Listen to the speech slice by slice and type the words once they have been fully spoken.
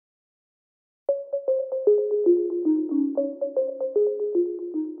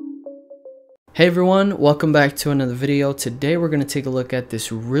Hey everyone, welcome back to another video. Today we're going to take a look at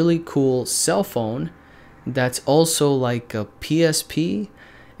this really cool cell phone that's also like a PSP.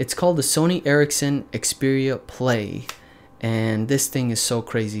 It's called the Sony Xperia Play, and this thing is so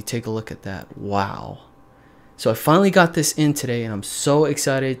crazy. Take a look at that. Wow. So I finally got this in today and I'm so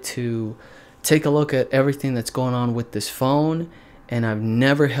excited to take a look at everything that's going on with this phone, and I've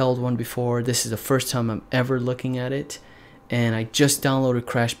never held one before. This is the first time I'm ever looking at it. And I just downloaded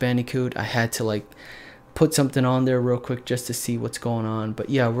Crash Bandicoot. I had to like put something on there real quick just to see what's going on. But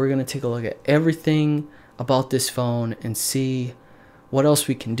yeah, we're gonna take a look at everything about this phone and see what else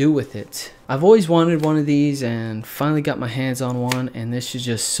we can do with it. I've always wanted one of these and finally got my hands on one, and this is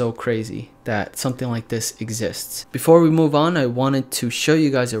just so crazy that something like this exists. Before we move on, I wanted to show you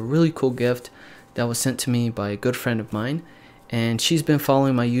guys a really cool gift that was sent to me by a good friend of mine, and she's been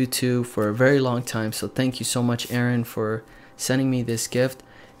following my YouTube for a very long time. So thank you so much, Erin, for sending me this gift.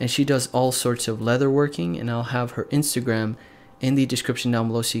 And she does all sorts of leather working, and I'll have her Instagram in the description down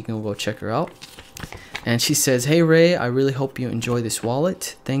below so you can go check her out. And she says, "Hey Ray, I really hope you enjoy this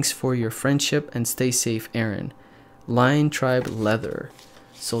wallet. Thanks for your friendship and stay safe, Erin. Lion Tribe Leather."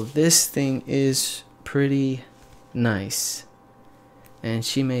 So this thing is pretty nice, and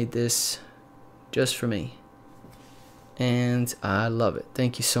she made this just for me, and I love it.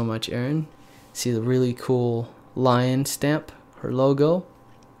 Thank you so much, Erin. See the really cool lion stamp, her logo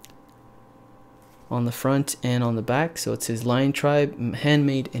on the front and on the back. So it says Lion Tribe,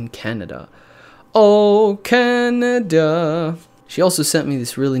 handmade in Canada. Oh, Canada. She also sent me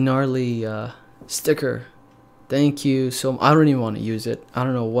this really gnarly sticker. Thank you. So I don't even want to use it. I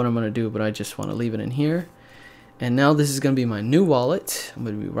don't know what I'm going to do, but I just want to leave it in here. And now this is going to be my new wallet. I'm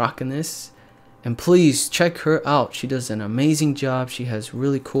going to be rocking this. And please check her out. She does an amazing job. She has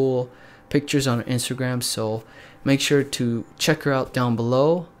really cool pictures on her Instagram, so make sure to check her out down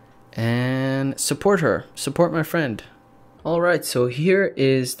below and support her. Support my friend. Alright, so here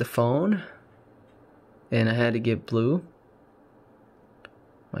is the phone, and I had to get blue,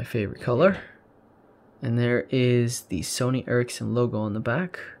 my favorite color. And there is the Sony Ericsson logo on the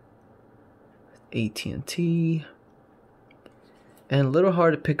back, AT&T, and a little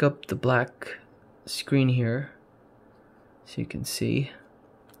hard to pick up the black screen here so you can see.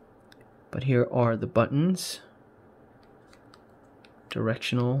 But here are the buttons,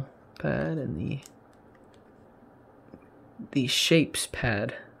 directional pad, and the shapes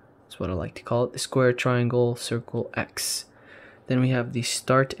pad. That's what I like to call it. The square, triangle, circle, X. Then we have the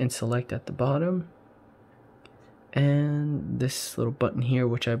start and select at the bottom. And this little button here,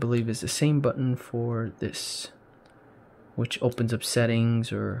 which I believe is the same button for this, which opens up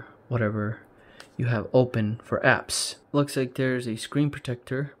settings or whatever you have open for apps. Looks like there's a screen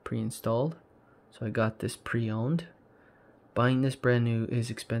protector pre-installed, so I got this pre-owned. Buying this brand new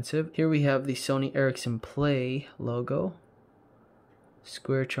is expensive. Here we have the Sony Ericsson Play logo,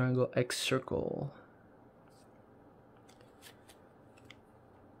 square, triangle, X, circle.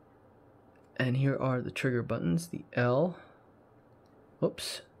 And here are the trigger buttons, the L.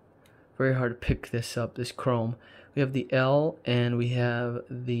 Whoops, very hard to pick this up, this chrome. We have the L, and we have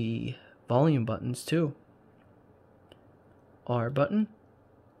the volume buttons too. R button,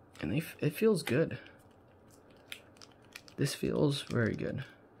 and it feels good. This feels very good.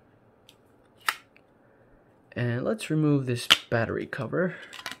 And let's remove this battery cover.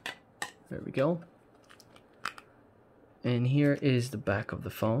 There we go. And here is the back of the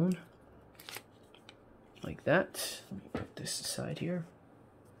phone, like that. Let me put this aside here.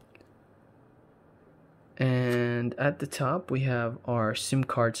 And at the top we have our SIM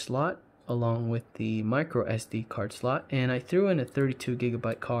card slot along with the micro SD card slot, and I threw in a 32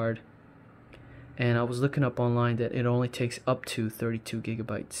 gigabyte card, and I was looking up online that it only takes up to 32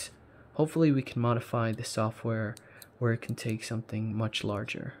 gigabytes. Hopefully we can modify the software where it can take something much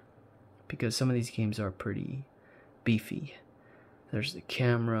larger, because some of these games are pretty beefy. There's the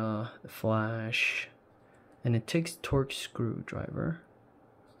camera, the flash, and it takes torque screwdriver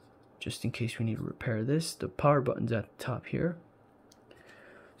just in case we need to repair this. The power button's at the top here.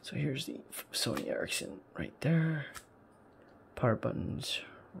 So here's the Sony Ericsson right there. Power buttons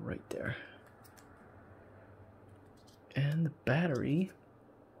right there. And the battery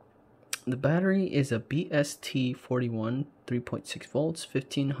is a BST41 3.6 volts,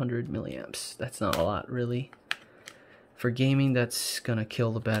 1500 milliamps. That's not a lot, really. For gaming, that's gonna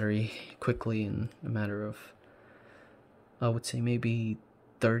kill the battery quickly in a matter of, I would say, maybe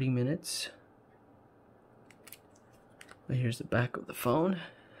 30 minutes. But here's the back of the phone.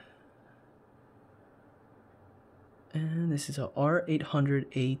 And this is a R800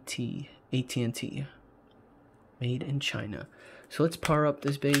 AT, AT&T, made in China. So let's power up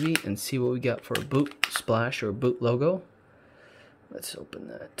this baby and see what we got for a boot splash or boot logo. Let's open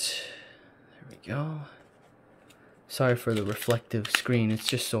that. There we go. Sorry for the reflective screen, it's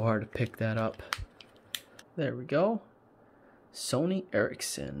just so hard to pick that up. There we go. Sony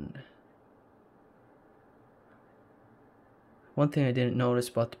Ericsson. One thing I didn't notice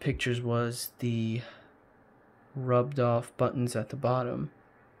about the pictures was the rubbed off buttons at the bottom.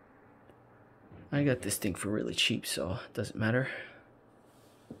 I got this thing for really cheap, so it doesn't matter.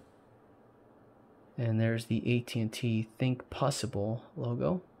 And there's the AT&T Think Possible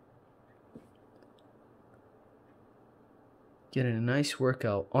logo. Getting a nice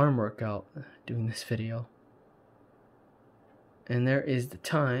workout, arm workout, doing this video. And there is the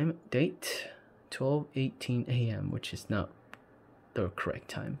time, date, 12:18 a.m., which is not the correct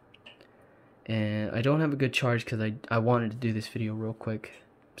time. And I don't have a good charge because I wanted to do this video real quick.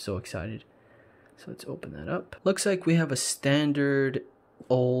 I'm so excited. So let's open that up. Looks like we have a standard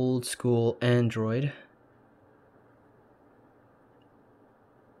old school Android.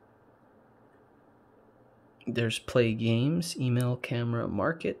 There's play games, email, camera,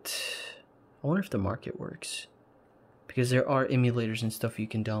 market. I wonder if the market works, because there are emulators and stuff you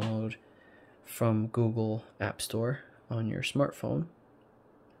can download from Google App Store on your smartphone.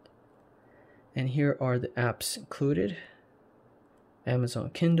 And here are the apps included. Amazon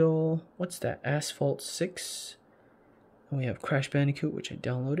Kindle, what's that, Asphalt 6. And we have Crash Bandicoot, which I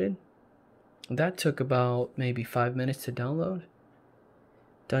downloaded. That took about maybe 5 minutes to download.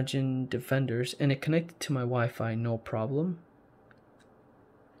 Dungeon Defenders, and it connected to my Wi-Fi no problem.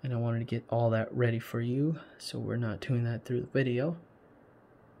 And I wanted to get all that ready for you, so we're not doing that through the video.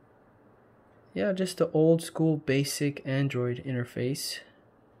 Yeah, just the old school basic Android interface.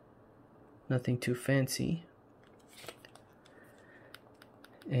 Nothing too fancy.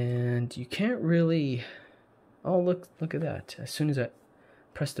 And you can't really... Oh, look at that. As soon as I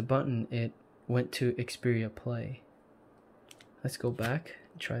pressed the button, it went to Xperia Play. Let's go back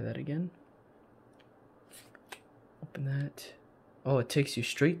and try that again. Open that. Oh, it takes you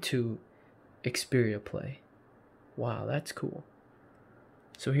straight to Xperia Play. Wow, that's cool.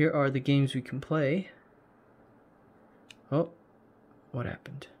 So here are the games we can play. Oh, what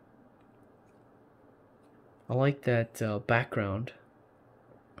happened? I like that background.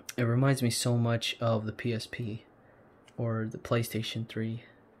 It reminds me so much of the PSP or the PlayStation 3.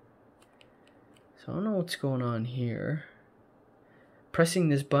 So I don't know what's going on here. Pressing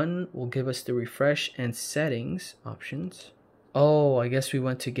this button will give us the refresh and settings options. Oh, I guess we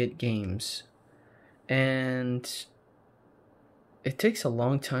went to get games. And it takes a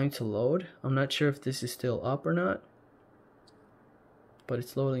long time to load. I'm not sure if this is still up or not. But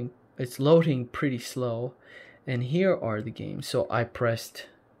it's loading pretty slow. And here are the games. So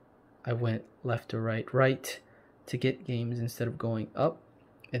I went left or right to get games instead of going up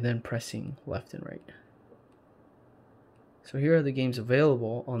and then pressing left and right. So here are the games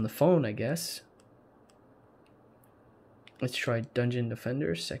available on the phone, I guess. Let's try Dungeon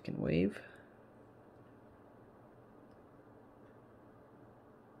Defenders, second wave.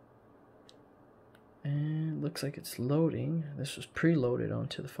 And looks like it's loading. This was preloaded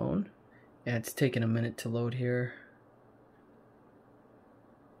onto the phone. Yeah, it's taking a minute to load here.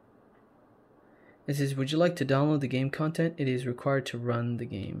 It says, would you like to download the game content? It is required to run the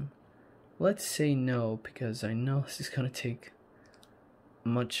game. Let's say no, because I know this is going to take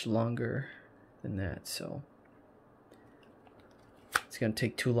much longer than that, so it's going to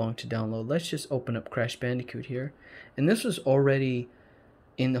take too long to download. Let's just open up Crash Bandicoot here. And this was already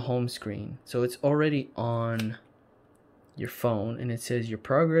in the home screen, so it's already on your phone, and it says your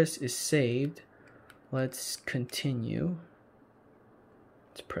progress is saved. Let's continue.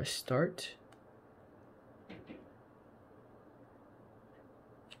 Let's press start.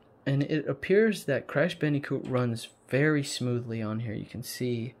 And it appears that Crash Bandicoot runs very smoothly on here. You can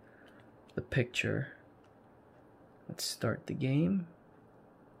see the picture. Let's start the game.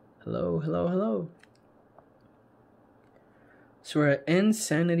 Hello, hello, hello. So we're at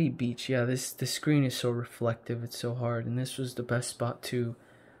Insanity Beach. Yeah, the screen is so reflective. It's so hard. And this was the best spot to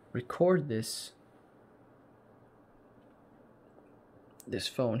record this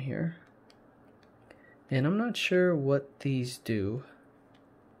phone here. And I'm not sure what these do.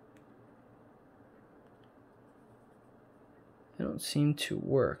 They don't seem to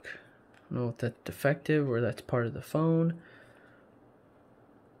work. I don't know if that's defective or that's part of the phone.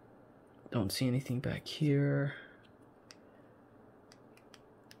 Don't see anything back here.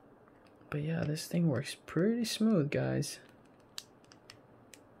 But yeah, this thing works pretty smooth, guys.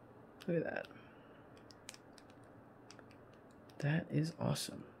 Look at that. That is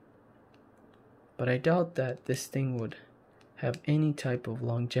awesome. But I doubt that this thing would have any type of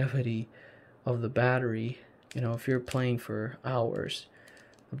longevity of the battery. You know, if you're playing for hours,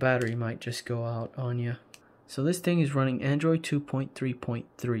 the battery might just go out on you. So this thing is running Android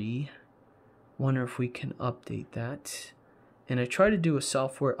 2.3.3. Wonder if we can update that. And I try to do a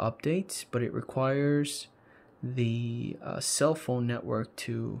software update, but it requires the cell phone network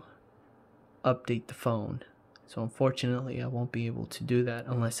to update the phone. So unfortunately I won't be able to do that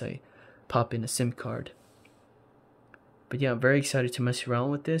unless I pop in a SIM card. But yeah, I'm very excited to mess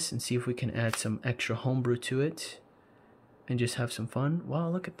around with this and see if we can add some extra homebrew to it and just have some fun. Wow,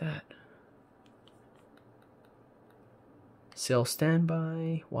 look at that. Cell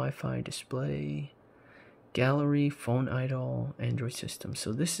standby, Wi-Fi display, gallery, phone idle, Android system.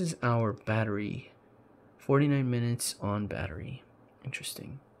 So this is our battery. 49 minutes on battery.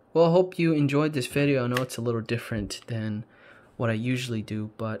 Interesting. Well, I hope you enjoyed this video. I know it's a little different than what I usually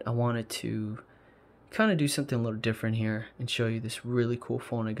do, but I wanted to kind of do something a little different here and show you this really cool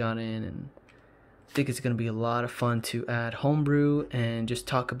phone I got in, and I think it's going to be a lot of fun to add homebrew and just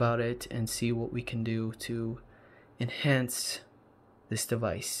talk about it and see what we can do to enhance this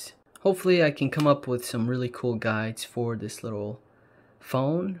device. Hopefully I can come up with some really cool guides for this little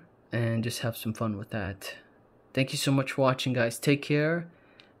phone and just have some fun with that. Thank you so much for watching, guys. Take care,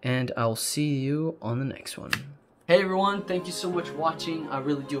 and I'll see you on the next one. Hey everyone, thank you so much for watching. I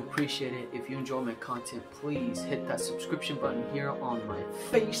really do appreciate it. If you enjoy my content, please hit that subscription button here on my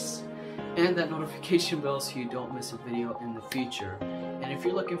face and that notification bell so you don't miss a video in the future. And if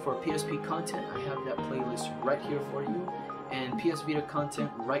you're looking for PSP content, I have that playlist right here for you, and PS Vita content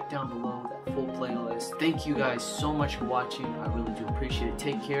right down below, that full playlist. Thank you guys so much for watching. I really do appreciate it.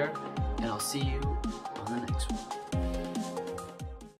 Take care, and I'll see you on the next one.